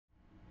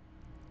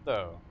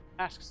So,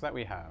 tasks that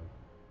we have.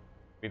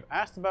 We've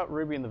asked about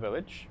Ruby in the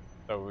village,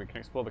 so we can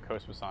explore the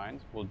coast for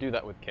signs. We'll do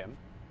that with Kim.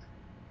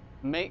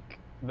 Make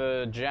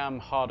the jam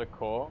harder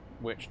core,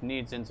 which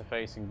needs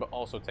interfacing but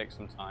also takes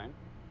some time.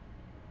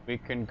 We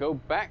can go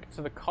back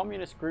to the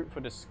communist group for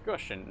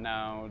discussion.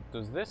 Now,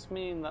 does this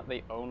mean that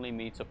they only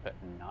meet up at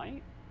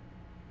night?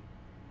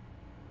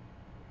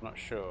 I'm not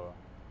sure.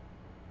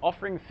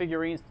 Offering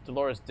figurines to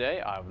Dolores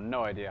Day, I have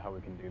no idea how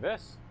we can do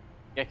this.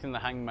 Getting the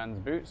hangman's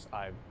boots,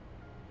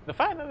 the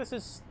fact that this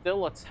is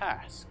still a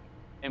task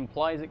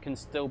implies it can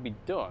still be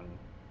done,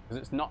 because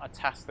it's not a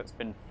task that's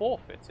been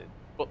forfeited,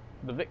 but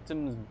the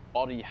victim's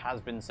body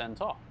has been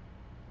sent off.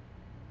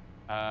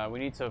 We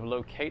need to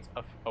locate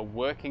a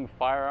working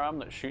firearm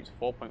that shoots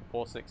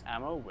 4.46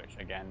 ammo, which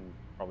again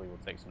probably will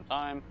take some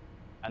time.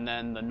 And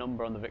then the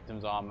number on the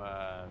victim's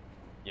armor,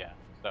 yeah.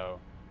 So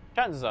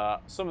chances are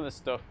some of this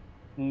stuff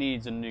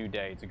needs a new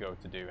day to go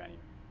to do anyway.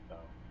 So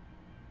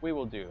we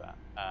will do that.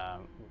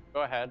 We'll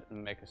go ahead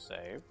and make a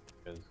save,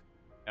 because,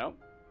 you know,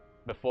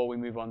 before we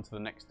move on to the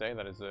next day,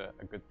 that is a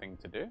good thing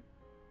to do.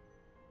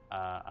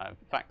 In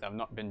fact, I've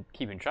not been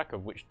keeping track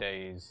of which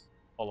days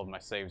all of my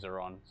saves are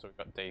on. So we've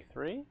got day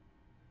 3.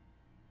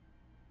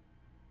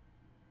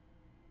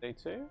 Day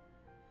 2?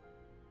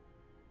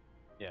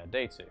 Yeah,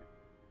 day 2.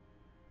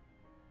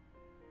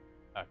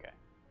 Okay.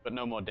 But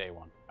no more day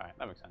 1. Alright,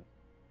 that makes sense.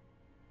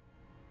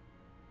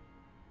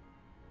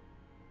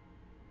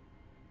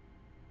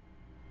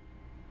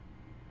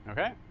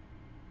 Okay.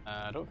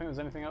 I don't think there's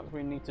anything else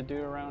we need to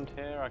do around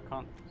here. I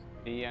can't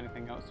see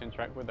anything else to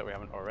interact with that we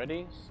haven't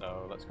already,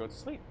 so let's go to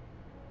sleep.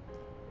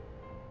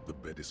 The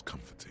bed is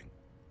comforting,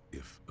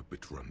 if a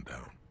bit run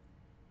down.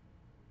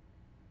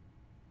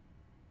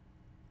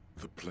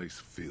 The place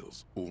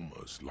feels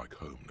almost like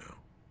home now,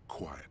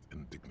 quiet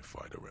and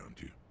dignified around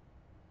you.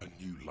 A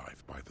new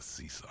life by the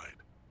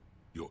seaside.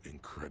 You're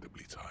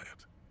incredibly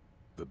tired.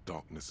 The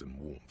darkness and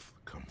warmth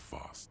come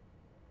fast.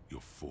 You're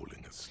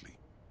falling asleep.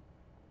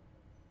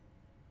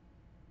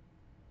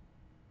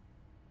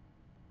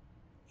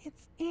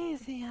 It's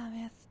easier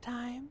this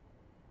time.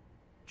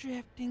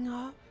 Drifting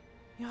off,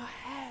 your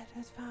head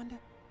has found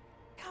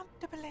a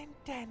comfortable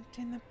indent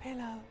in the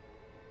pillow.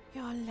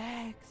 Your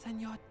legs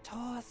and your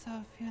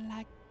torso feel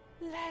like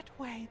lead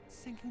weights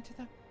sinking to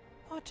the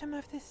bottom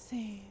of the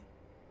sea,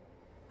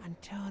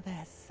 until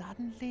there's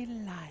suddenly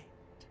light.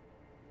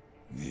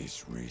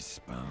 This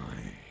respite,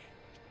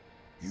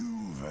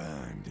 you've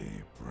earned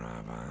it,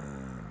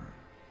 brother.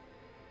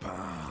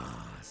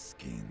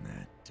 Bask in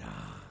the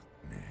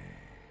darkness.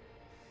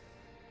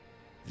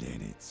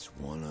 Let it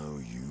swallow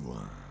you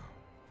up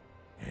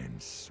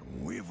and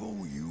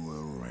swivel you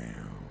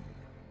around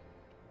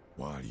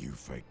while you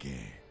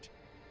forget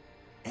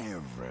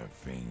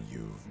everything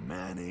you've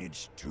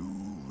managed to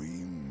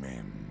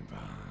remember.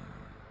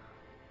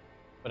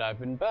 But I've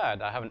been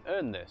bad. I haven't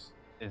earned this.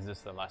 Is this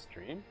the last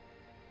dream?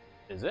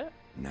 Is it?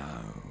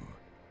 No,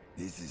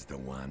 this is the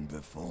one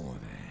before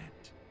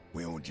that.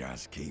 We'll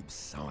just keep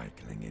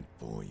cycling it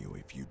for you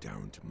if you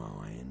don't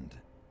mind.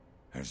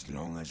 As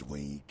long as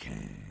we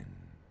can.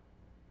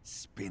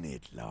 Spin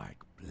it like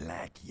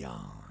black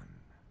yarn.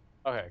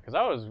 Okay, because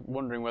I was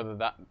wondering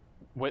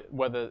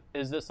whether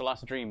is this the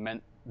last dream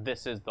meant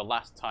this is the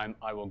last time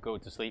I will go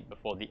to sleep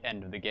before the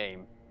end of the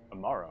game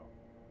tomorrow.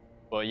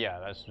 But yeah,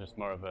 that's just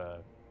more of a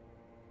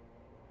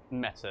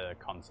meta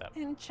concept.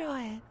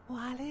 Enjoy it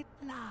while it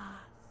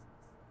lasts.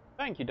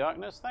 Thank you,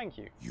 Darkness. Thank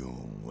you.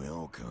 You're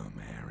welcome,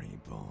 Harry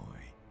boy.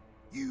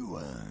 You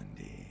earned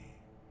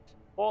it.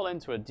 Fall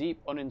into a deep,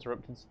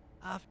 uninterrupted...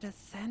 After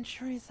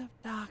centuries of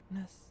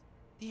darkness,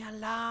 the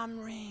alarm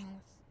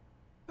rings.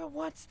 But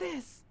what's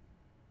this?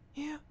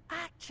 You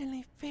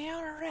actually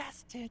feel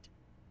rested.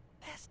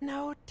 There's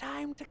no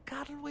time to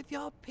cuddle with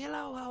your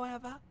pillow,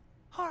 however,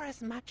 or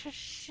as much as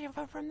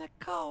shiver from the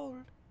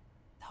cold.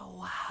 The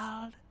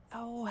world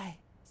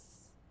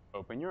awaits.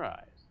 Open your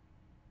eyes.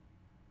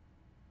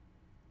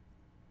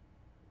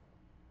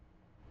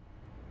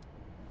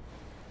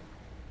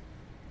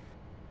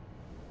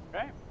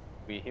 Okay,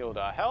 we healed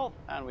our health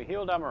and we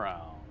healed our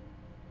morale.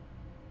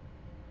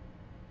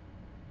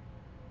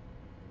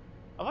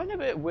 I find it a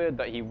bit weird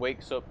that he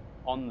wakes up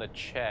on the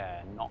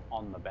chair, not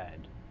on the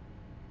bed.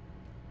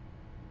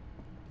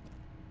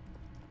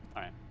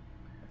 Alright.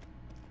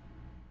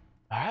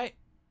 Alright.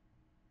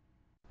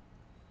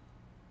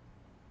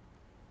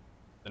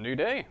 The new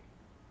day.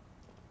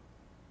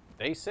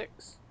 Day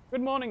 6.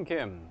 Good morning,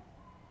 Kim.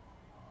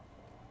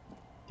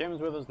 Kim's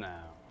with us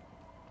now.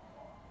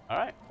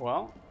 Alright,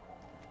 well,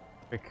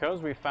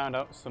 because we found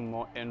out some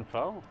more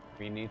info,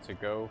 we need to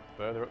go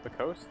further up the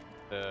coast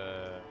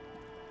to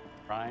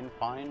try and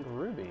find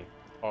Ruby,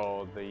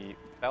 or the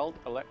Felt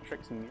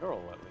Electrics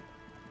mural at least.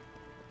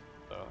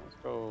 So let's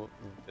go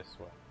this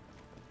way.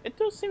 It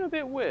does seem a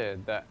bit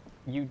weird that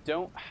you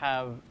don't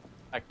have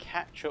a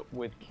catch up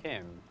with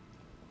Kim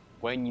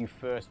when you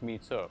first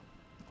meet up,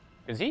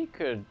 because he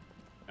could,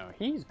 you know,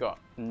 he's got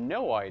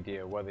no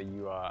idea whether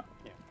you are,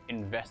 you know,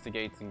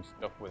 investigating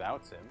stuff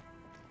without him.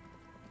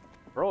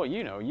 For all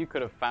you know, you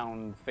could have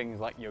found things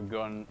like your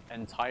gun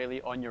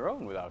entirely on your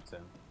own without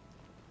him.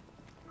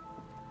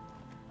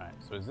 Right,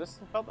 so is this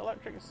the felt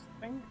electrics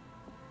thing?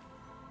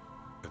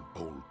 An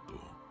old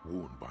door,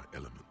 worn by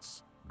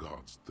elements,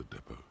 guards the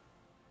depot.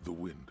 The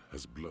wind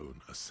has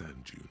blown a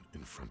sand dune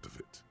in front of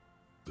it.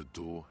 The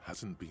door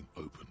hasn't been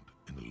opened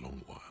in a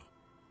long while.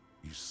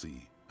 You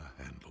see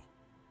a handle.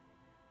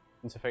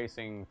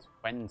 Interfacing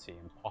 20,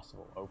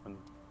 impossible. Open.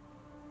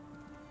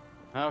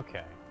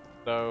 Okay,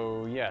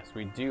 so yes,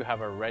 we do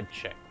have a red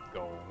check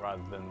goal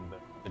rather than the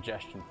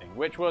suggestion thing,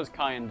 which was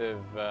kind of,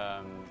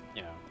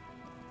 you know,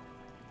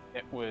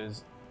 it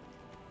was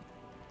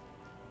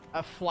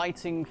a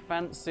flighting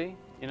fancy,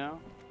 you know?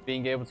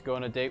 Being able to go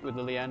on a date with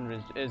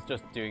Liliana is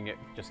just doing it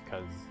just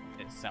because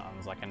it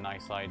sounds like a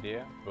nice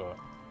idea, but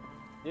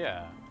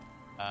yeah.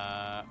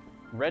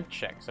 Red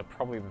checks are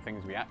probably the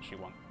things we actually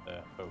want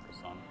to focus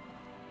on.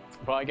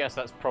 But I guess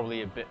that's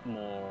probably a bit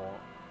more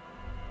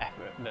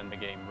effort than the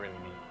game really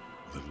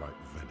needs. The light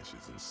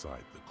vanishes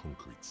inside the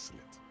concrete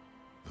slit.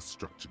 The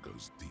structure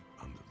goes deep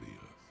under the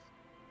earth.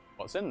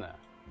 What's in there?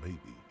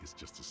 Maybe it's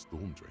just a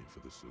storm drain for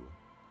the sewer.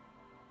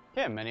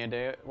 Kim, any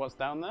idea what's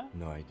down there?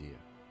 No idea.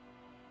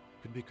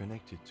 Could be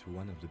connected to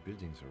one of the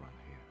buildings around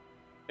here.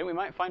 Think we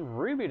might find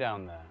Ruby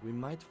down there. We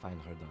might find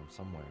her down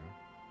somewhere.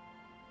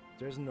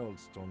 There's an old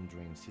storm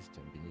drain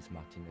system beneath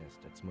Martinez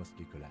that's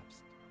mostly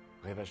collapsed.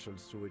 Revachol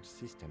sewage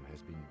system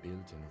has been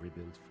built and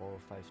rebuilt 4 or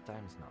 5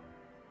 times now.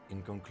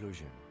 In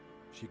conclusion,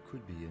 she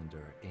could be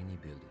under any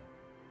building.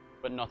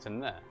 But not in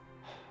there.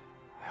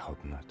 I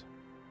hope not.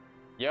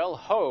 Yell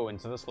ho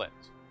into the slit.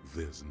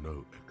 There's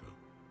no echo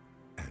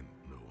and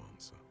no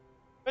answer.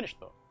 Finished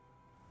thought.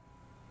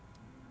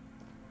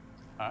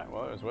 Alright,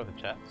 well, it was worth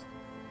a test.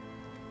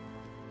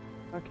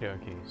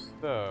 Okay,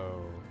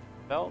 so...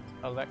 Felt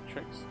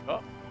electrics...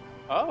 Oh!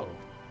 Oh!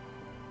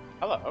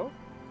 Hello?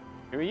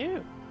 Who are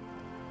you?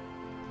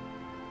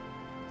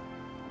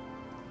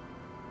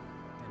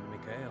 And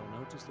Mikhail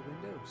noticed the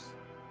windows,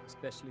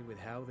 especially with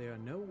how there are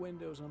no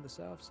windows on the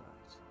south side.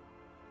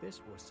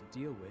 This was to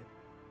deal with.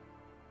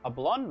 A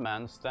blonde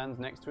man stands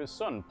next to his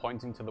son,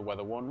 pointing to the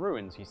weather-worn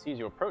ruins. He sees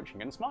you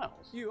approaching and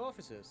smiles. You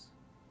officers,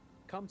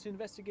 come to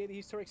investigate the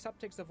historic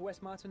subtext of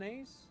West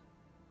Martinez?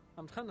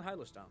 I'm Trant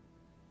Heidelstam.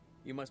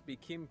 You must be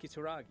Kim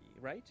Kitsuragi,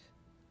 right?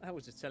 I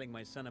was just telling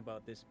my son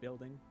about this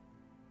building.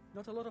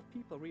 Not a lot of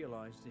people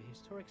realize the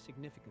historic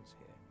significance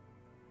here.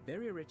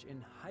 Very rich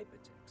in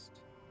hypertext.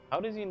 How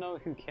does he know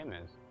who Kim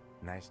is?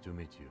 Nice to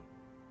meet you.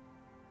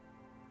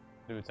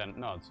 The lieutenant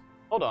nods.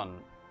 Hold on,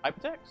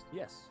 hypertext?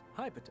 Yes,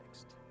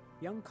 hypertext.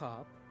 Young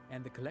carp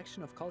and the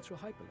collection of cultural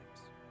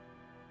hyperlinks.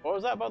 What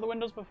was that about the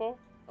windows before?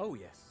 Oh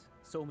yes,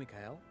 so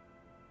Mikhail.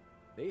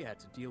 They had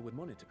to deal with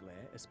monitor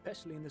glare,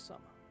 especially in the summer.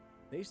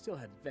 They still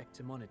had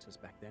vector monitors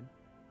back then.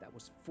 That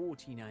was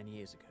 49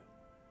 years ago.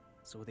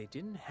 So they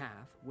didn't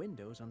have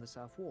windows on the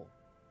south wall.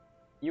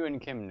 You and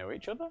Kim know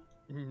each other?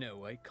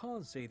 No, I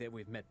can't say that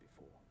we've met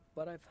before,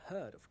 but I've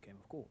heard of Kim,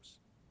 of course.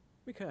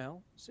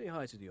 Mikhail, say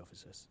hi to the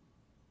officers.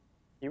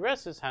 He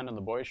rests his hand on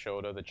the boy's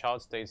shoulder. The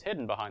child stays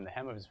hidden behind the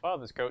hem of his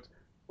father's coat,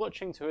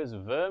 clutching to his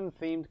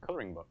verm-themed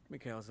coloring book.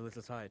 Mikhail's a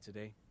little tired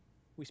today.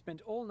 We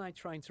spent all night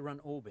trying to run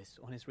Orbis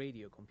on his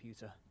radio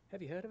computer.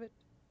 Have you heard of it?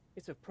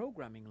 It's a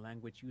programming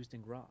language used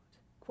in Grad.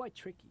 Quite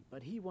tricky,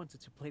 but he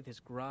wanted to play this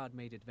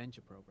Grad-made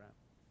adventure program.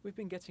 We've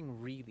been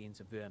getting really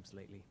into worms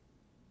lately.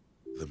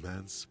 The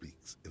man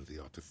speaks in the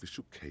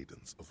artificial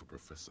cadence of a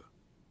professor,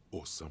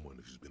 or someone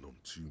who's been on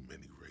too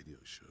many radio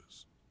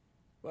shows.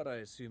 But I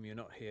assume you're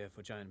not here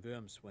for giant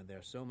worms when there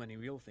are so many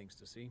real things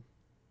to see.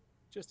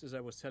 Just as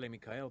I was telling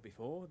Mikhail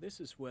before, this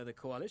is where the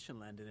Coalition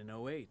landed in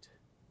 '08.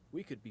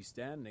 We could be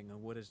standing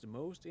on what is the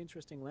most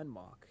interesting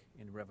landmark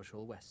in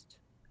Revachol West.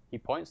 He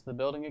points to the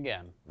building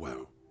again.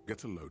 Wow,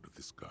 get a load of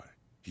this guy.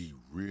 He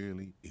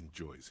really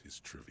enjoys his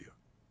trivia.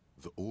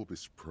 The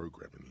Orbis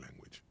programming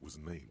language was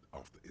named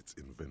after its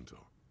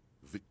inventor,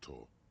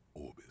 Victor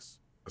Orbis,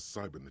 a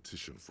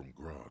cybernetician from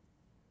Grad.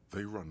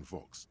 They run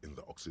Vox in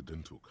the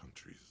Occidental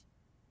countries.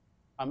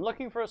 I'm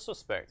looking for a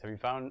suspect.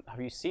 Have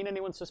you seen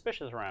anyone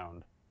suspicious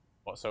around?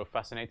 What's so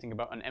fascinating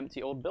about an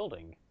empty old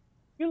building?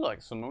 You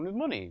like someone with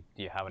money.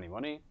 Do you have any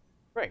money?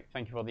 Great,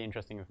 thank you for the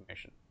interesting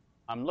information.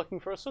 I'm looking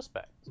for a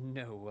suspect.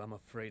 No, I'm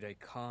afraid I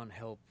can't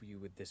help you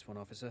with this one,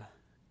 officer.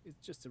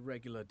 It's just a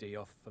regular day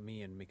off for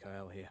me and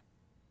Mikhail here.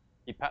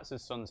 He pats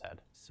his son's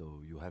head.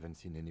 So you haven't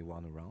seen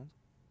anyone around?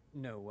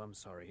 No, I'm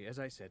sorry. As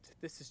I said,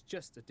 this is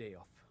just a day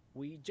off.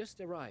 We just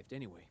arrived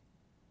anyway.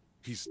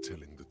 He's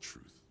telling the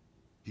truth.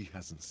 He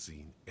hasn't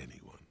seen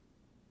anyone.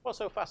 What's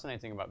so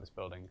fascinating about this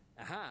building?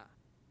 Aha!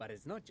 But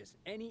it's not just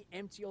any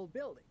empty old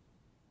building.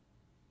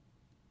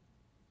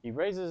 He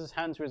raises his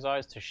hand to his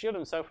eyes to shield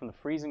himself from the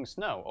freezing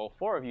snow. All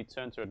 4 of you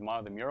turn to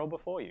admire the mural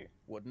before you.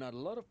 What not a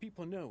lot of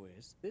people know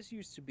is this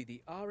used to be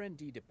the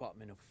R&D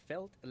department of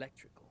Felt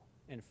Electrical.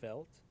 And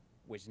Felt,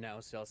 which now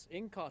sells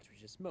ink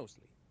cartridges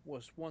mostly,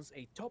 was once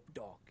a top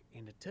dog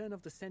in the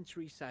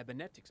turn-of-the-century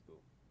cybernetics boom.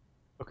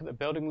 Look at the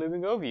building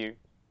looming over you.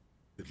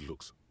 It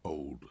looks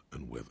old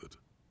and weathered.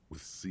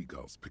 with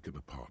seagulls picking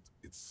apart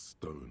its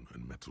stone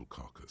and metal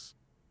carcass.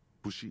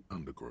 Bushy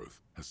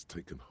undergrowth has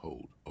taken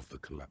hold of the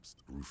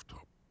collapsed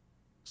rooftop.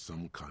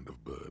 Some kind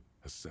of bird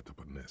has set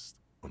up a nest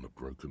on a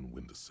broken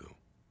windowsill.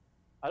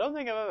 I don't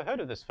think I've ever heard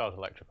of this felt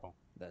electrical.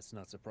 That's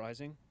not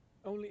surprising.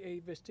 Only a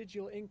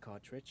vestigial ink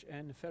cartridge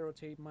and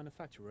ferrotape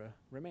manufacturer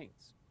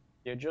remains.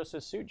 He adjusts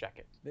his suit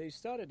jacket. They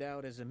started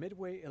out as a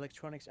midway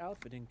electronics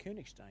outfit in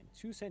Königstein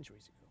 2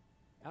 centuries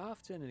ago.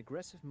 After an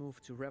aggressive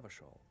move to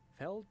Revachol,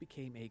 Feld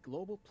became a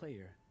global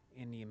player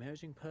in the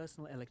emerging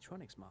personal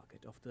electronics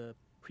market of the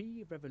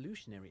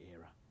pre-revolutionary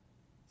era.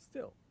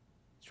 Still,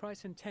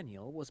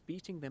 Tricentennial was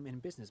beating them in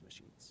business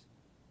machines.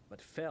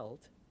 But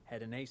Feld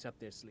had an ace up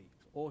their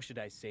sleeve, or should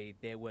I say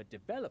they were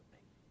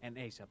developing an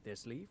ace up their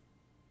sleeve.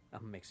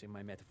 I'm mixing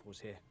my metaphors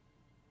here.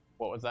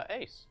 What was that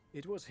ace?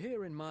 It was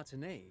here in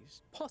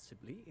Martinez,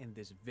 possibly in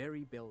this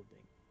very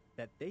building,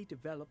 that they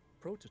developed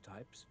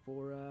prototypes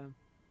for a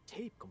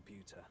tape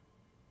computer.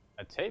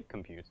 A tape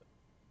computer?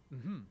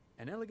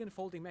 An elegant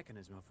folding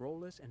mechanism of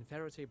rollers and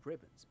ferrotape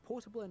ribbons,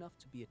 portable enough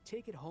to be a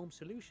take-it-home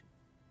solution.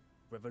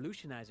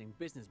 Revolutionizing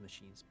business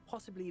machines,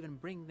 possibly even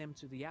bring them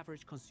to the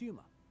average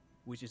consumer,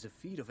 which is a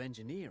feat of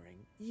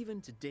engineering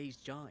even today's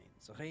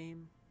giants,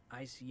 Rehm,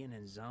 ICN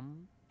and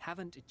ZAM,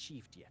 haven't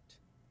achieved yet.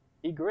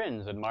 He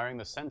grins, admiring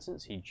the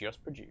sentence he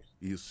just produced.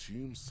 He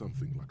assumes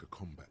something like a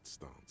combat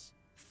stance,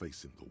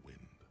 facing the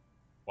wind.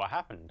 What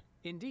happened?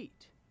 Indeed.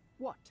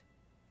 What?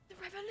 The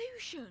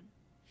revolution!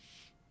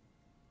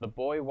 The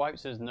boy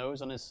wipes his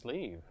nose on his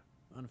sleeve.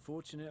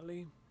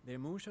 Unfortunately, their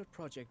moonshot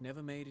project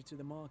never made it to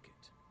the market.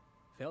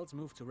 Feld's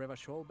move to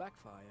Revachol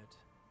backfired.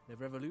 The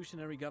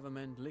revolutionary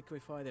government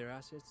liquefied their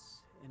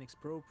assets and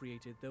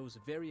expropriated those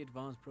very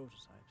advanced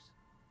prototypes,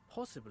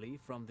 possibly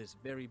from this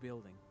very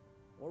building,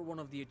 or one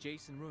of the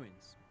adjacent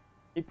ruins.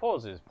 He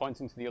pauses,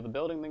 pointing to the other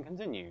building, then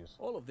continues.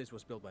 All of this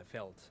was built by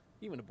Feld,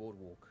 even the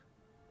boardwalk.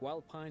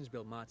 Wild Pines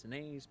built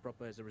Martinez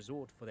proper as a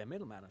resort for their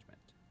middle management.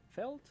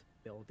 Feld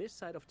built this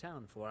side of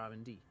town for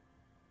R&D.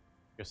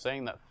 You're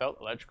saying that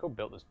Felt Electrical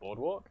built this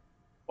boardwalk?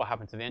 What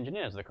happened to the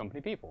engineers, the company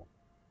people?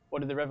 What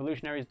did the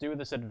revolutionaries do with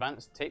this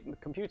advanced tape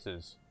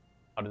computers?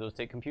 How did those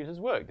tape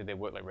computers work? Did they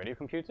work like radio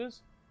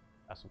computers?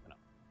 That's something else.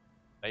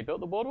 They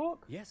built the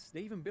boardwalk? Yes,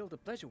 they even built a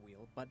pleasure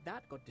wheel, but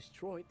that got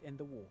destroyed in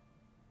the war.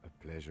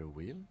 A pleasure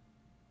wheel?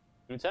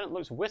 The lieutenant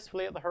looks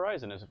wistfully at the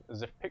horizon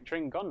as if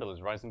picturing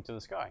gondolas rising to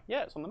the sky.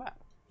 Yeah, it's on the map.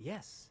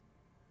 Yes,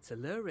 to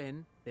lure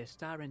in their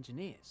star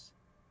engineers.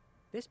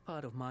 This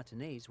part of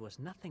Martinez was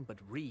nothing but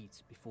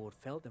reeds before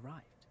Feld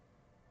arrived.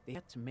 They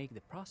had to make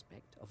the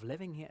prospect of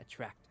living here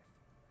attractive.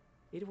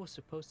 It was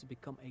supposed to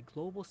become a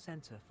global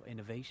center for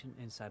innovation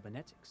in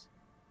cybernetics.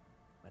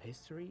 But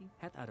history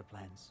had other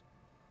plans.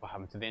 What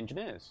happened to the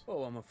engineers?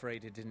 Oh, I'm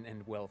afraid it didn't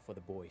end well for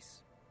the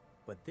boys.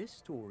 But this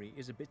story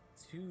is a bit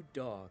too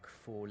dark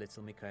for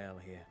little Mikhail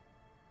here.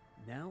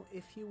 Now,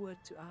 if you were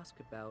to ask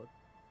about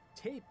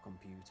tape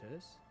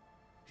computers...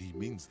 He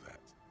means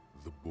that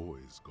the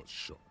boys got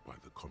shot by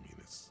the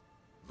communists.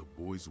 The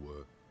boys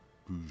were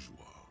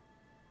bourgeois.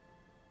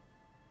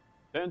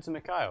 Turn to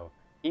Mikhail.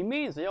 He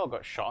means they all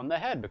got shot on the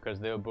head because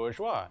they were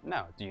bourgeois.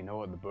 Now, do you know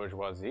what the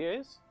bourgeoisie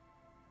is?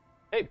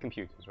 Tape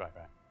computers, right.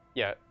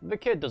 Yeah, the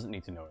kid doesn't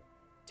need to know it.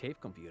 Tape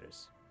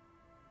computers.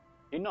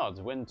 He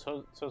nods, wind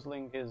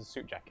tussling his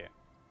suit jacket.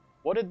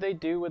 What did they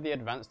do with the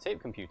advanced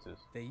tape computers?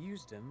 They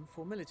used them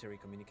for military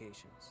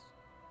communications,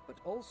 but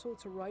also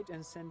to write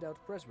and send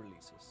out press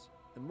releases.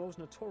 The most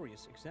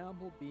notorious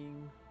example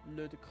being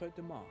Le Décret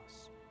de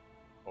Mars.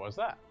 What was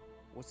that?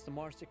 What's the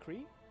Mars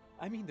Decree?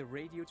 I mean the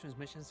radio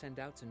transmission sent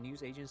out to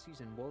news agencies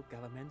and world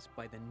governments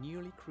by the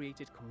newly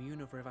created commune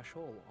of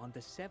Revachol on the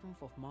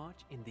 7th of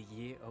March in the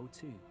year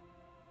 02.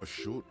 A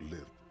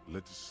short-lived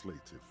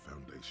legislative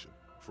foundation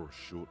for a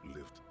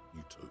short-lived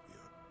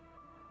utopia.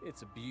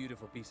 It's a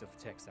beautiful piece of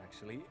text,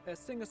 actually. A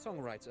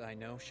singer-songwriter I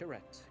know,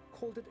 Charette,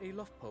 called it a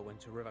love poem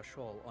to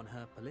Revachol on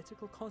her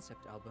political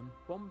concept album,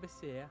 Bon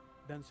Baiser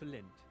dans ce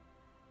Lind.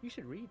 You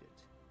should read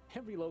it.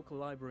 Every local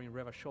library in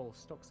Revachol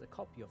stocks a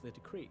copy of the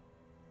decree.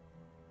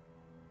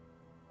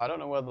 I don't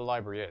know where the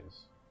library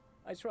is.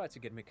 I tried to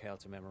get Mikhail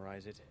to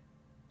memorize it.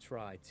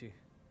 Tried to.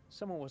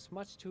 Someone was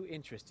much too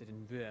interested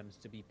in worms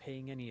to be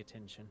paying any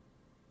attention.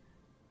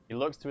 He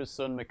looks to his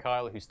son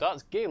Mikhail, who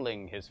starts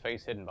giggling, his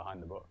face hidden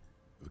behind the book.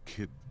 The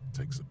kid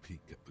takes a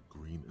peek at the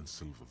green and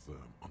silver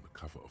worm on the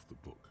cover of the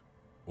book,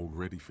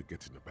 already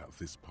forgetting about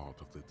this part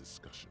of the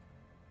discussion.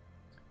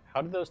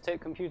 How did those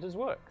tape computers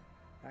work?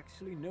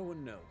 Actually, no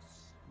one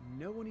knows.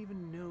 No one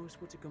even knows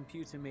what a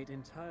computer made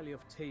entirely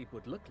of tape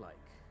would look like.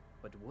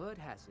 But word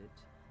has it,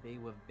 they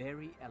were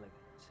very elegant,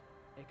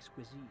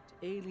 exquisite,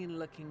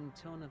 alien-looking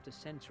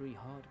turn-of-the-century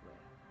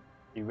hardware.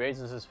 He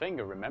raises his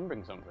finger,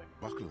 remembering something.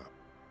 Buckle up.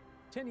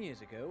 10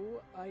 years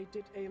ago, I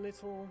did a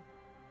little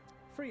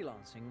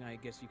freelancing, I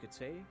guess you could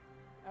say.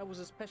 I was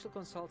a special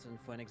consultant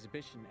for an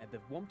exhibition at the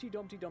Wompty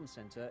Dumpty Dum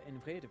Center in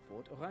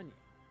Vredefort, Oranje.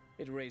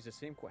 It raised the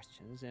same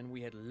questions, and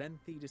we had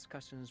lengthy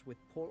discussions with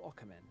Paul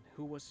Ockerman,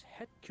 who was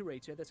head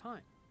curator at the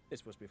time.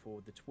 This was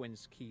before the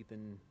twins Keith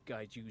and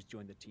Guy Hughes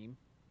joined the team.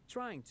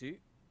 Trying to...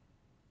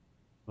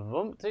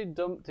 Vumpty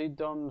Dumpty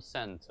Dum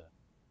Center.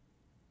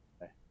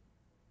 Okay.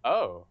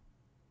 Oh,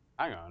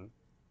 hang on.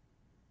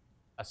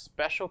 A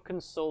special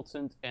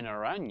consultant in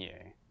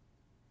Aranye.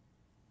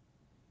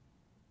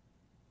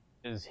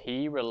 Is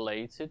he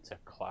related to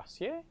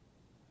Classier?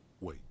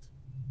 Wait,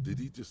 did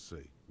he just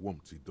say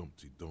Wumpty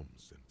Dumpty Dum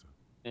Center?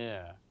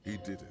 Yeah. He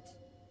did it.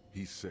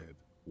 He said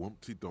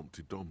Wumpty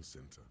Dumpty Dum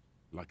Center,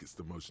 like it's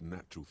the most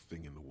natural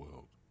thing in the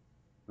world.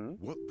 Hmm?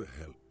 What the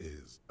hell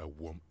is a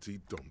Wumpty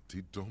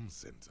Dumpty Dum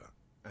Center?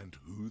 And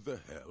who the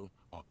hell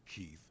are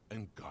Keith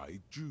and Guy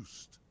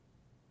Juiced?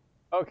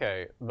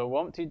 Okay, the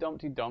Wumpty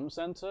Dumpty Dum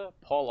Center,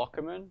 Paul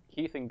Ockerman,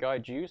 Keith and Guy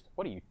Juiced?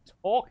 What are you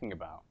talking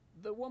about?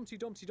 The Wumpty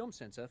Dumpty Dum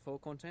Center for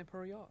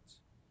Contemporary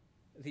Arts.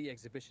 The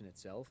exhibition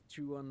itself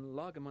drew on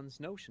Lagerman's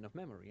notion of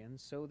memory, and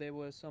so there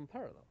were some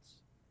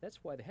parallels. That's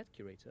why the head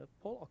curator,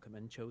 Paul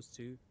Ockerman, chose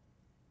to...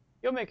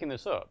 You're making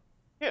this up.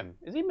 Kim,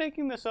 is he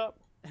making this up?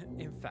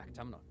 In fact,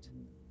 I'm not.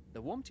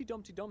 The Wumpty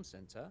Dumpty Dum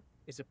Center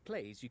is a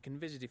place you can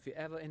visit if you're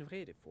ever in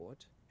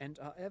Vredefort and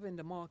are ever in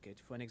the market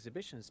for an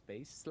exhibition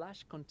space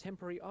 /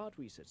 contemporary art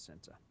research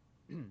center.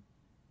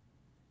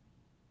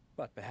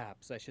 But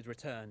perhaps I should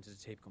return to the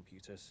tape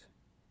computers.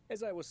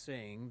 As I was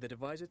saying, the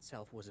device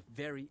itself was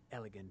very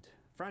elegant,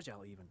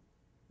 fragile even.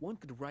 One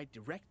could write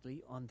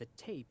directly on the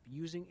tape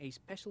using a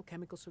special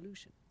chemical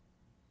solution.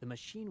 The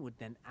machine would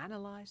then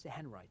analyze the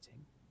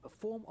handwriting,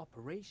 perform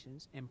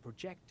operations, and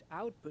project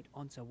output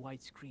onto a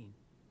white screen.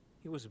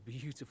 It was a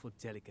beautiful,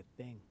 delicate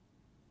thing.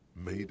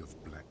 Made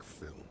of black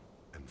film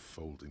and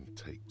folding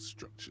tape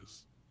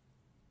structures.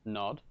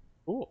 Nod.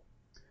 Ooh.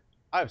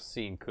 I've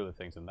seen cooler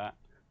things than that.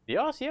 The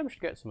RCM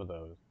should get some of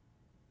those.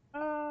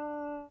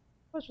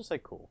 Let's just say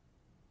cool.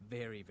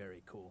 Very,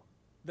 very cool.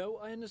 Though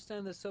I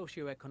understand the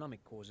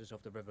socio-economic causes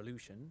of the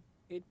revolution,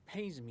 it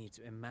pains me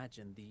to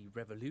imagine the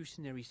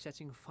revolutionary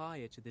setting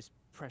fire to this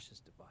precious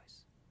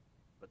device.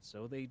 But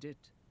so they did.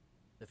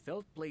 The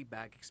felt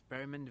playback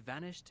experiment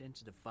vanished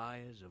into the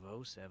fires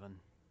of '07.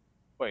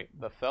 Wait,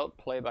 the felt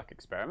playback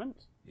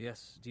experiment?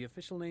 Yes, the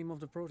official name of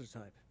the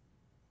prototype.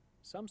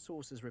 Some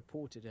sources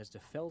report it as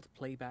the felt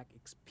playback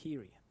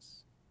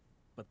experience,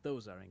 but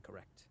those are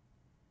incorrect.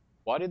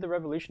 Why did the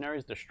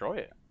revolutionaries destroy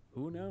it?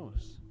 Who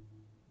knows?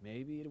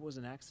 Maybe it was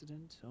an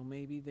accident, or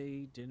maybe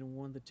they didn't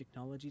want the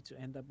technology to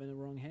end up in the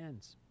wrong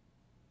hands.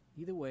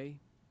 Either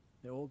way,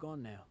 they're all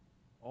gone now.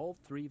 All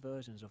 3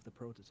 versions of the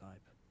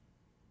prototype.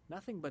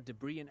 Nothing but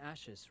debris and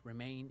ashes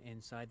remain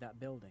inside that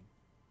building.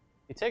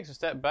 He takes a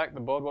step back, the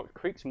boardwalk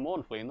creaks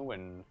mournfully in the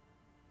wind.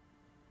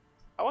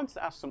 I wanted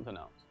to ask something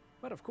else.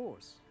 But of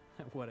course,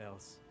 what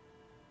else?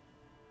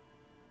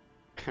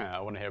 I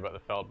want to hear about the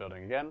felt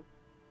building again.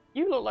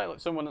 You look like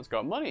someone that's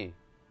got money.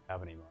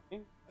 Have any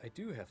money? I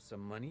do have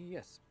some money,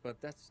 yes, but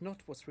that's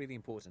not what's really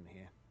important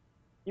here.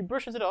 He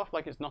brushes it off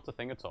like it's not a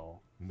thing at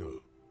all.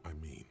 No, I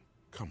mean,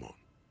 come on.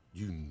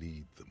 You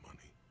need the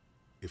money.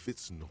 If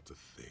it's not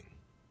a thing,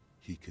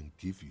 he can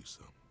give you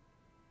some.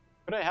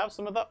 Could I have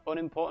some of that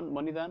unimportant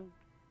money then?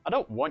 I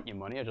don't want your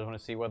money, I just want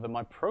to see whether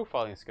my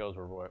profiling skills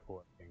were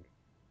working.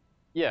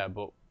 Yeah,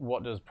 but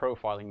what does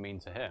profiling mean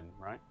to him,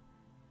 right?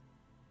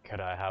 Could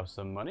I have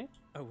some money?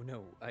 Oh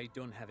no, I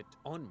don't have it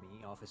on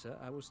me, officer.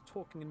 I was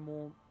talking in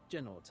more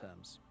general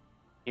terms.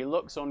 He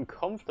looks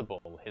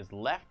uncomfortable, his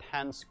left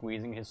hand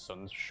squeezing his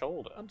son's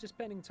shoulder. I'm just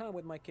spending time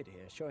with my kid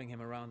here, showing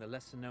him around the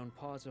lesser-known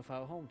parts of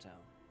our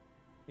hometown.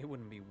 It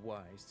wouldn't be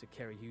wise to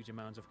carry huge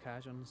amounts of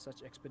cash on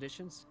such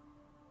expeditions.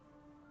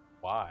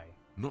 Why?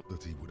 Not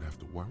that he would have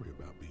to worry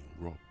about being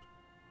robbed.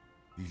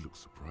 He looks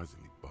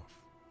surprisingly buff.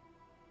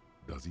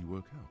 Does he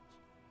work out?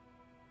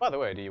 By the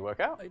way, do you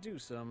work out? I do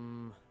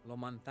some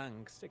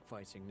Lomantang stick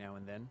fighting now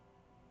and then.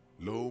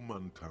 Lo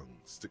Mantang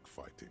stick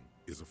fighting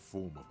is a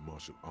form of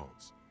martial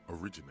arts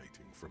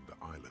originating from the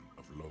island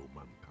of Lo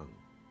Mantang.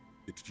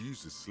 It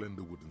uses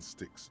slender wooden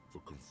sticks for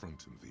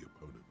confronting the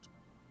opponent.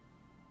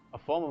 A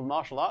form of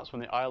martial arts from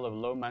the Isle of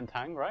Lo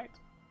Mantang, right?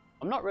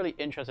 I'm not really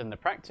interested in the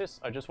practice,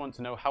 I just want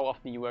to know how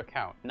often you work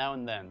out. Now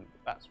and then.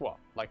 That's what,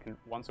 like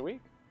once a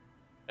week?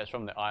 It's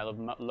from the Isle of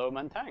Lo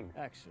Mantang.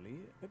 Actually,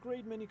 a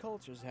great many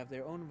cultures have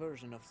their own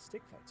version of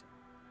stick fighting,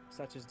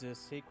 such as the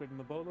sacred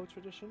Mabolo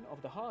tradition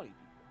of the Harli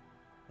people.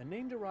 The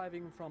name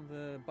deriving from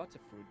the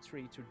butterfruit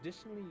tree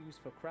traditionally used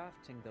for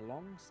crafting the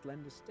long,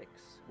 slender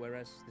sticks,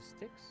 whereas the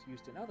sticks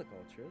used in other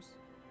cultures...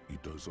 He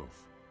does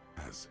off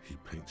as he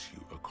paints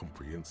you a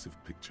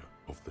comprehensive picture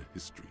of the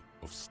history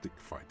of stick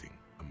fighting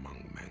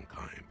among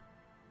mankind,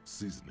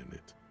 seasoning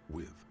it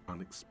with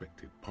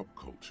unexpected pop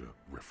culture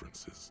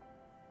references.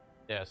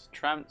 Yes,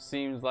 Trant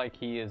seems like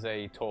he is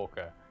a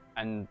talker,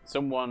 and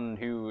someone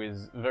who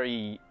is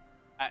very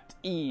at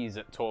ease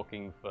at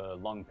talking for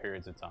long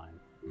periods of time.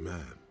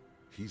 Man,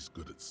 he's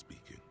good at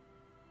speaking.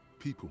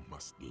 People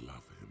must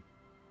love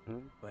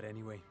him. But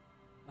anyway,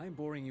 I'm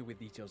boring you with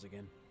details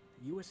again.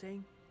 You were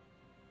saying?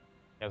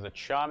 He has a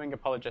charming,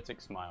 apologetic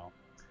smile.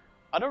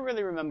 I don't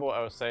really remember what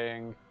I was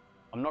saying.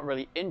 I'm not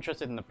really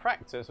interested in the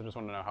practice, I just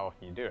want to know how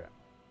often you do it.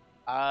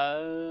 I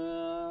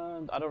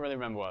don't really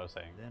remember what I was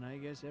saying. Then I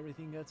guess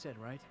everything got said,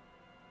 right?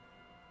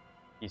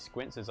 He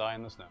squints his eye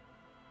in the snow.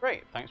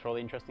 Great, thanks for all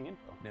the interesting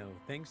info. No,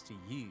 thanks to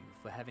you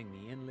for having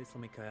me and little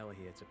Mikhail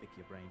here to pick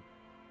your brain.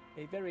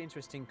 A very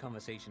interesting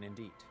conversation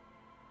indeed.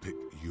 Pick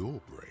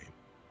your brain?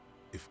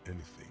 If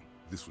anything,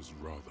 this was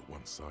rather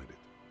one-sided.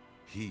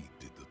 He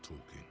did the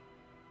talking.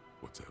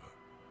 Whatever.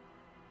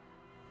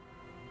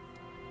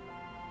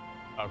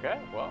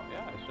 Okay, well,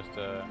 yeah, it's just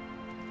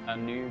a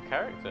new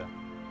character.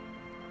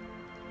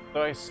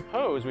 So I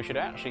suppose we should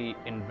actually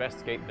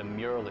investigate the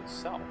mural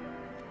itself.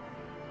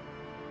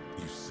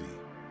 You see,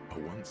 a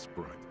once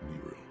bright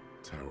mural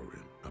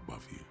towering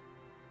above you.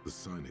 The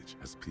signage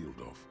has peeled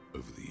off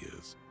over the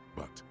years,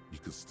 but you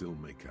can still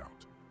make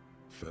out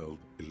Feld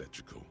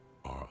Electrical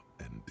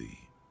R&D.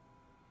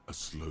 A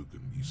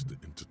slogan used to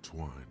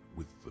intertwine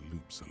with the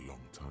loops a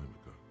long time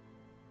ago.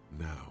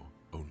 Now,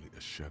 only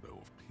a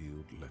shadow of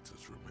peeled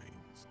letters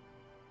remains.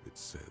 It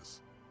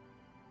says,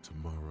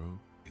 "Tomorrow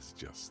is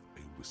just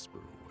a whisper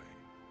away."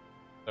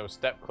 So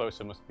step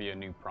closer must be a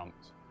new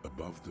prompt.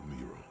 Above the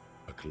mural,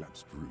 a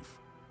collapsed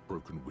roof,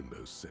 broken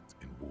windows set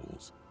in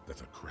walls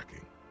that are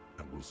cracking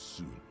and will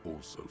soon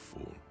also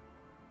fall,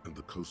 and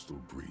the coastal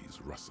breeze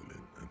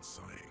rustling and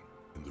sighing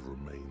in the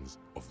remains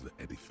of the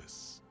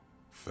edifice.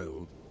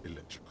 Feld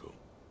Electrical.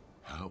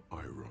 How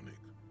ironic.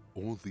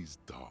 All these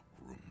dark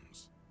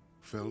rooms.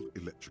 Feld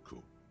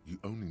Electrical, you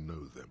only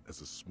know them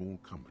as a small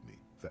company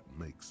that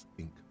makes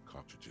ink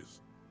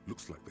cartridges.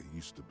 Looks like they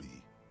used to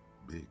be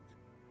big.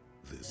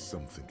 There's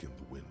something in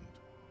the wind.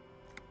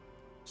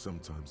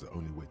 Sometimes the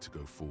only way to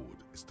go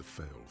forward is to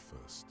fail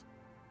first.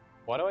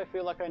 Why do I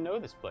feel like I know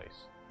this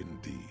place?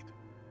 Indeed.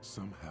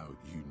 Somehow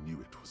you knew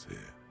it was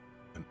here.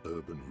 An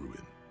urban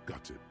ruin,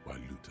 gutted by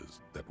looters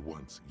that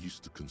once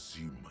used to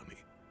consume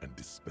money and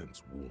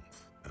dispense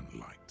warmth and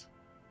light.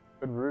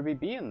 Could Ruby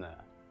be in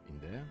there? In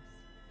there?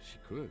 She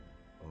could.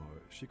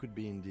 Or she could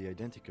be in the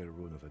identical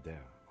room over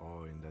there,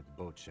 or in that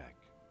boat shack,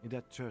 in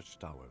that church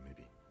tower,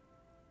 maybe.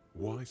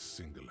 Why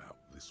single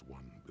out this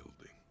one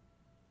building?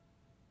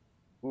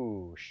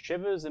 Ooh,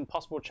 Shivers,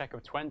 impossible check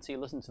of 20,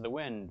 listen to the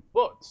wind.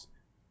 But,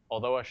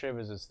 although our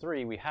Shivers is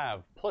 3, we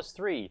have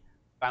 +3,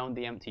 found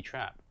the empty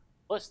trap.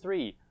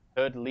 +3,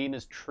 heard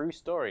Lena's true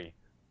story.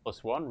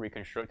 +1,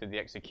 reconstructed the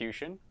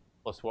execution.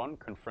 +1,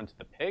 confronted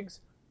the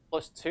pigs.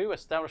 +2,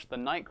 established the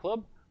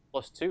nightclub.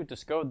 +2,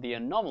 discovered the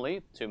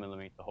anomaly,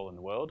 2mm hole in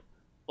the world.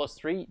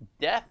 +3,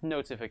 death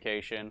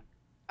notification.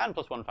 And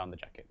 +1, found the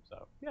jacket.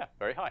 So, yeah,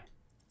 very high.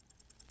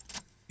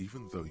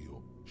 Even though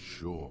you're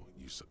sure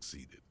you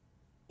succeeded,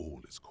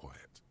 all is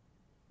quiet.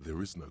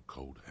 There is no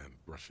cold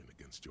hand brushing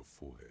against your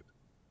forehead.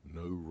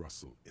 No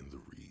rustle in the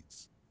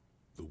reeds.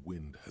 The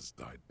wind has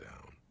died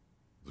down.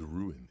 The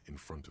ruin in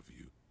front of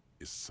you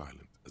is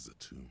silent as a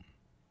tomb.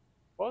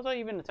 What was I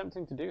even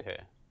attempting to do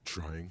here?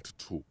 Trying to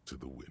talk to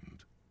the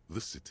wind,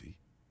 the city.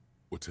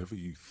 Whatever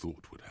you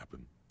thought would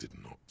happen did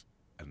not.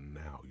 And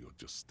now you're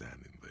just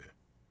standing there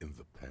in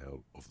the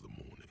pale of the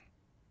morning,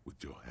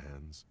 with your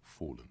hands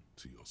fallen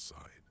to your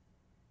side.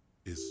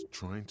 Is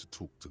trying to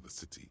talk to the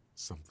city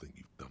something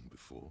you've done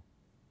before?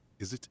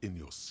 Is it in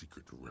your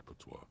secret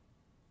repertoire?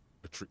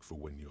 A trick for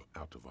when you're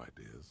out of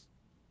ideas?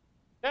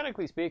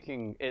 Technically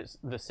speaking, it's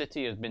the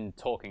city has been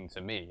talking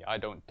to me. I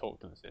don't talk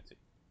to the city.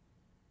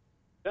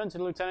 Turn to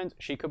the lieutenant.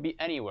 She could be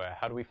anywhere.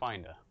 How do we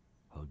find her?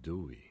 How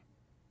do we?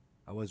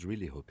 I was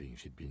really hoping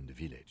she'd be in the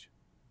village.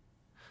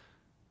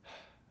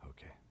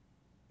 Okay.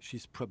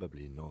 She's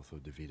probably north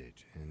of the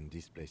village, and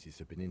this place is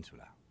a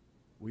peninsula.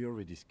 We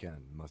already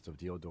scanned most of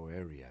the outdoor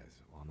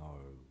areas on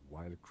our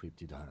wild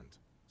cryptid hunt,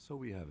 so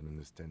we have an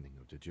understanding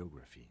of the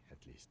geography,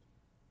 at least.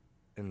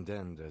 And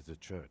then there's the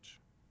church.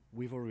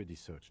 We've already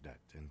searched that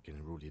and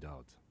can rule it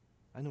out.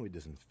 I know it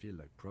doesn't feel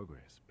like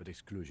progress, but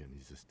exclusion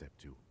is a step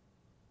too.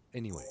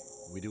 Anyway,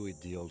 we do it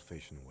the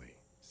old-fashioned way,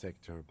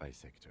 sector by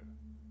sector.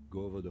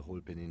 Go over the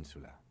whole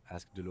peninsula,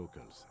 ask the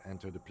locals,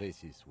 enter the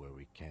places where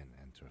we can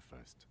enter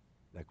first,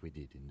 like we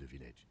did in the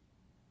village.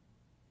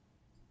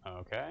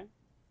 Okay.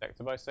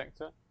 Sector by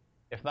sector.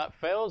 If that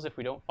fails, if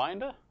we don't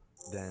find her?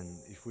 Then,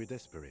 if we're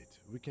desperate,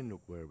 we can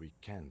look where we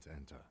can't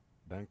enter.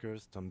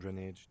 Bunkers, storm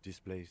drainage, this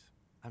place.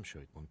 I'm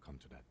sure it won't come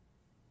to that.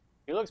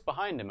 He looks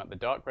behind him at the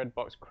dark red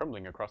box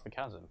crumbling across the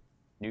chasm.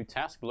 New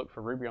task, look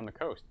for Ruby on the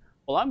coast.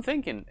 Well, I'm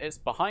thinking it's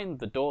behind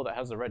the door that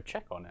has the red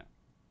check on it.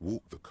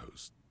 Walk the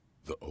coast,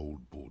 the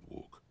old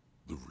boardwalk,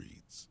 the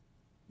reeds.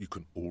 You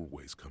can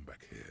always come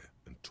back here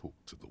and talk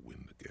to the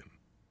wind again.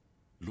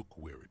 Look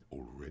where it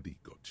already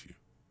got you.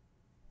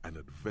 An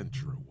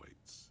adventure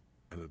awaits.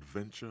 An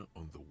adventure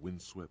on the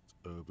windswept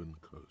urban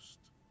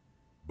coast.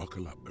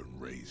 Buckle up and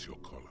raise your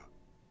collar.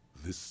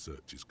 This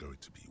search is going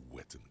to be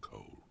wet and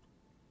cold.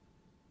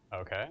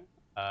 Okay.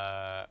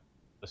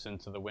 Listen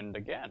to the wind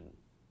again.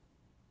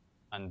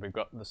 And we've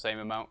got the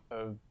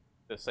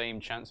same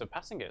chance of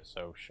passing it,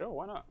 so sure,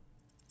 why not?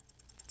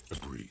 A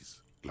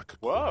breeze, like a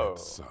Whoa. quiet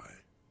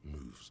sigh,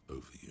 moves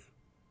over you.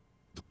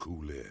 The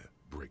cool air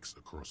breaks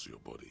across your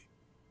body.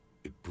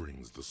 It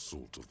brings the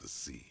salt of the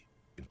sea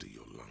into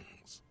your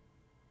lungs.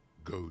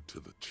 Go to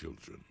the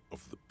children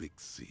of the big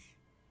sea.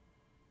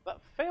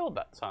 That failed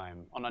that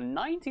time on a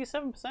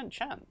 97%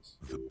 chance.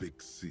 The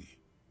big sea.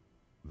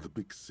 The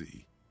big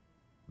sea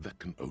that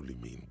can only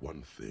mean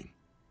one thing.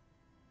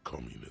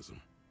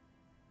 Communism.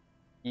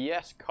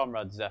 Yes,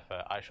 Comrade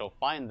Zephyr, I shall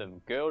find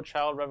them. Girl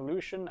Child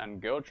Revolution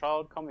and Girl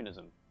Child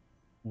Communism.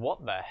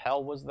 What the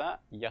hell was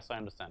that? Yes, I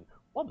understand.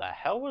 What the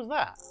hell was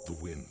that?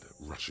 The wind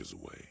rushes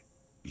away,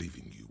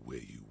 leaving you where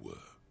you were,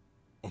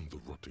 on the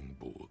rotting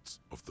boards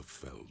of the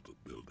felled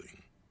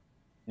building.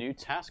 New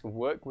task,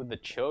 work with the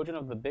children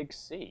of the big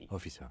sea.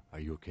 Officer, are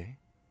you okay?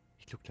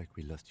 It looked like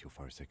we lost you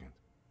for a second.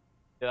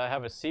 Did I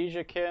have a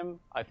seizure, Kim?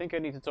 I think I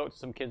need to talk to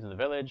some kids in the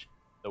village.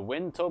 The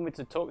wind told me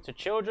to talk to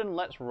children.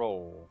 Let's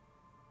roll.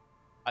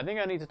 I think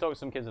I need to talk to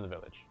some kids in the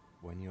village.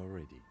 When you're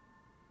ready.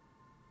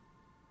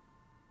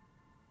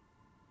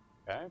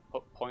 Okay,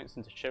 put points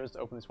into Shivers to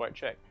open this white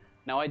check.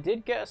 Now, I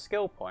did get a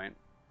skill point,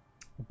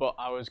 but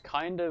I was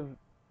kind of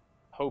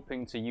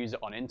hoping to use it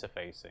on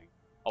interfacing.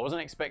 I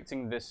wasn't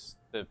expecting this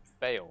to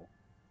fail.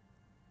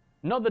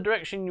 Not the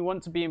direction you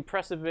want to be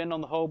impressive in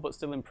on the whole, but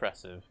still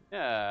impressive.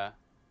 Yeah.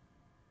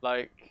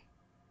 Like,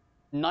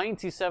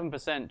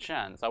 97%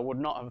 chance. I would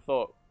not have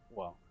thought,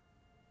 well...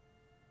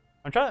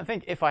 I'm trying to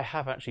think if I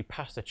have actually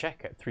passed a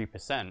check at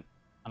 3%, and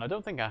I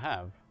don't think I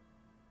have.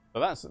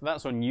 But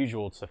that's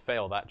unusual to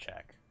fail that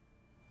check.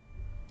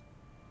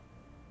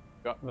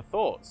 Got the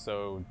thoughts,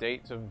 so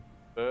date of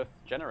birth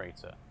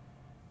generator.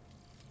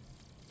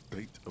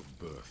 Date of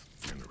birth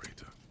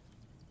generator.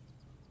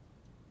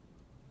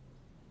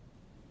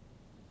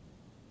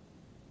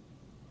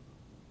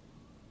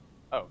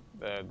 Oh,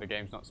 the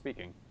game's not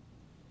speaking.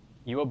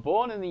 You were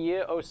born in the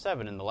year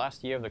 07, in the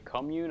last year of the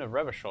commune of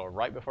Revachol,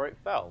 right before it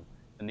fell,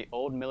 in the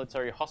old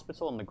military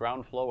hospital on the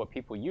ground floor where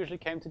people usually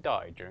came to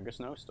die during a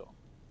snowstorm.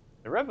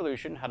 The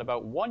revolution had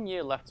about 1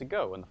 year left to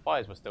go and the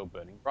fires were still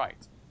burning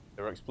bright.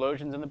 There were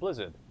explosions in the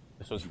blizzard.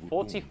 This was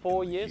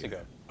 44 years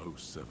ago.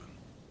 07.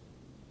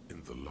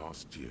 In the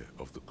last year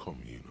of the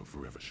commune of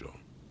Revachol,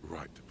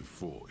 right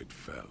before it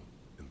fell,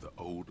 in the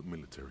old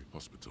military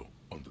hospital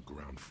on the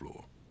ground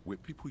floor, where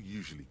people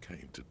usually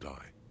came to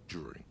die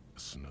during a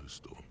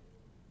snowstorm.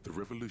 The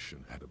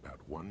revolution had about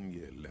 1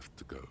 year left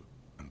to go,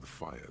 and the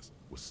fires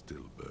were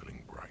still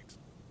burning bright.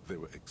 There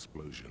were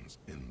explosions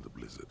in the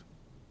blizzard.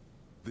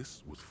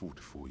 This was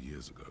 44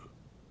 years ago.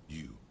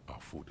 You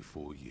are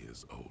 44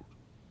 years old.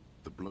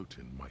 The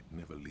bloating might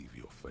never leave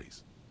your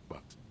face,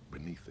 but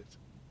beneath it,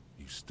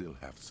 you still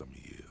have some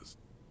years.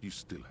 You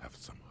still have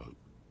some hope.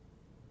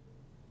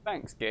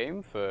 Thanks,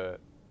 game, for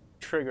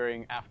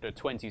triggering after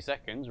 20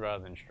 seconds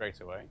rather than straight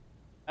away.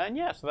 And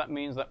yeah, so that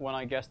means that when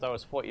I guessed I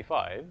was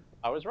 45,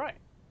 I was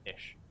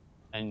right-ish.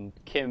 And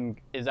Kim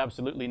is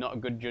absolutely not a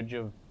good judge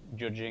of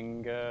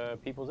judging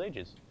people's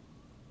ages.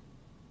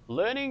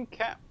 Learning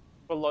cap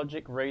for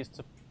logic raised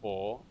to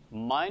 4,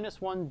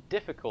 -1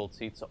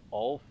 difficulty to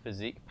all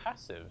physique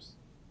passives.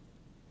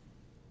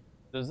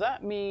 Does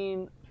that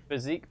mean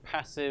physique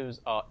passives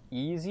are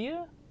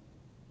easier?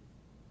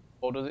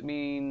 Or does it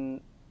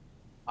mean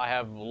I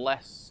have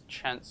less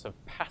chance of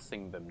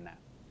passing them now?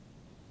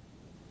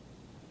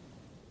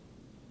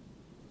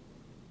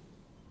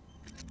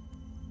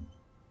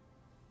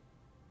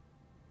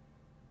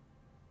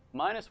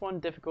 -1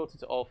 difficulty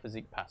to all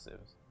physique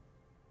passives.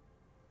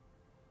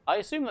 I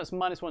assume that's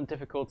 -1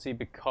 difficulty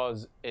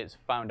because it's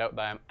found out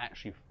that I'm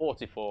actually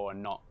 44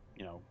 and not,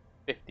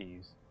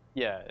 50s.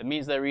 Yeah, it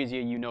means they're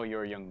easier, you know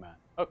you're a young man.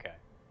 Okay.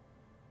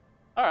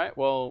 Alright,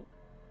 well,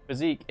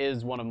 physique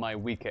is one of my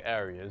weaker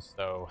areas,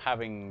 so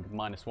having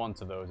 -1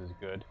 to those is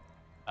good.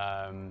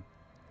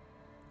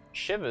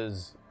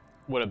 Shivers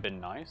would have been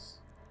nice.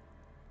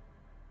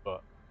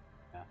 But,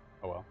 yeah,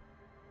 oh well.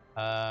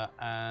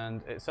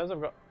 And it says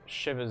I've got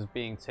Shivers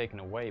being taken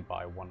away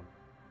by one of them.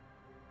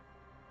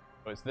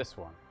 Oh, it's this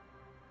one.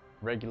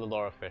 Regular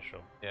lore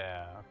official.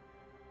 Yeah.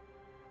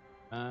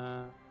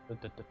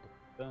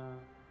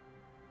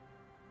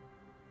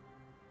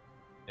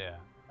 Yeah.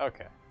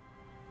 Okay.